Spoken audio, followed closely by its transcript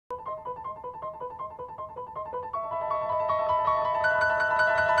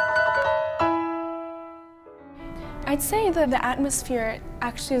I'd say that the atmosphere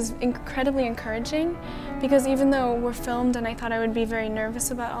actually is incredibly encouraging, because even though we're filmed and I thought I would be very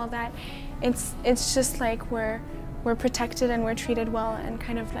nervous about all that, it's just like we're protected and we're treated well and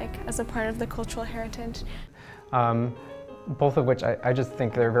kind of like as a part of the cultural heritage. Both of which I just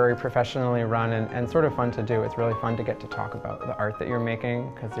think they're very professionally run and sort of fun to do. It's really fun to get to talk about the art that you're making,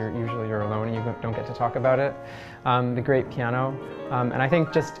 because you're alone and you don't get to talk about it. The great piano, and I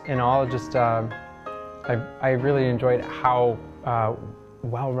think just in all, I really enjoyed how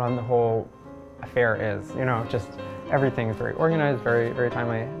well run the whole affair is. You know, just everything is very organized, very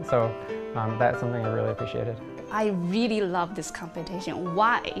timely. So that's something I really appreciated. I really love this competition.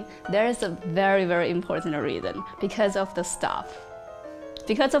 Why? There is a very important reason. Because of the staff.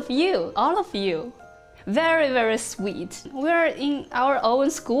 Because of you, all of you. Very sweet. We're in our own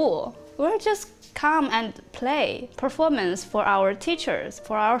school. We're just come and play performance for our teachers,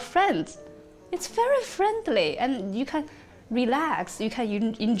 for our friends. It's very friendly and you can relax, you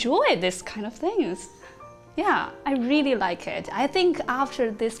can enjoy this kind of things. Yeah, I really like it. I think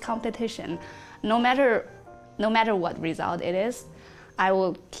after this competition, no matter what result it is, I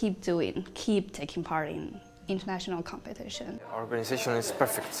will keep taking part in international competition. Our organization is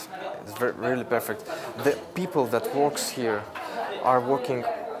perfect. It's really perfect. The people that works here are working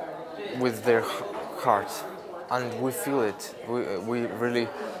with their heart, and we feel it. We really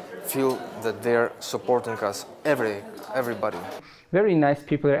feel that they're supporting us, everybody. Very nice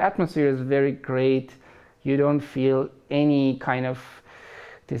people. Their atmosphere is very great. You don't feel any kind of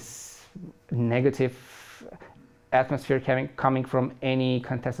this negative atmosphere coming from any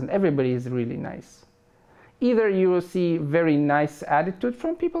contestant. Everybody is really nice. Either you will see very nice attitude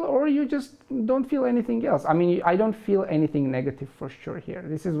from people, or you just don't feel anything else. I mean, I don't feel anything negative for sure here.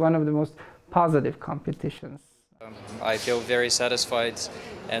 This is one of the most positive competitions. I feel very satisfied,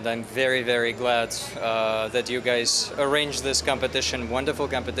 and I'm very glad that you guys arranged this competition, wonderful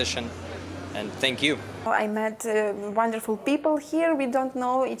competition. And thank you. I met wonderful people here. We don't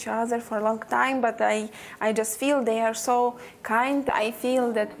know each other for a long time, but I just feel they are so kind. I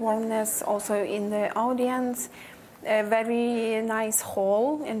feel that warmness also in the audience. A very nice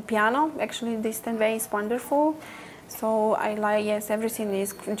hall and piano. Actually, this Stanway is wonderful. So I like, yes, everything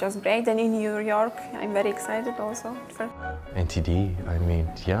is just great. And in New York, I'm very excited also. NTD,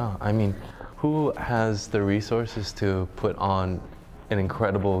 I mean, who has the resources to put on an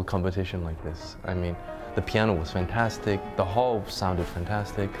incredible competition like this? I mean, the piano was fantastic, the hall sounded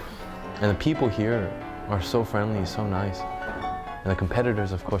fantastic, and the people here are so friendly, so nice. And the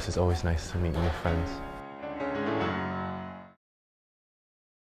competitors, of course, it's always nice to meet new friends.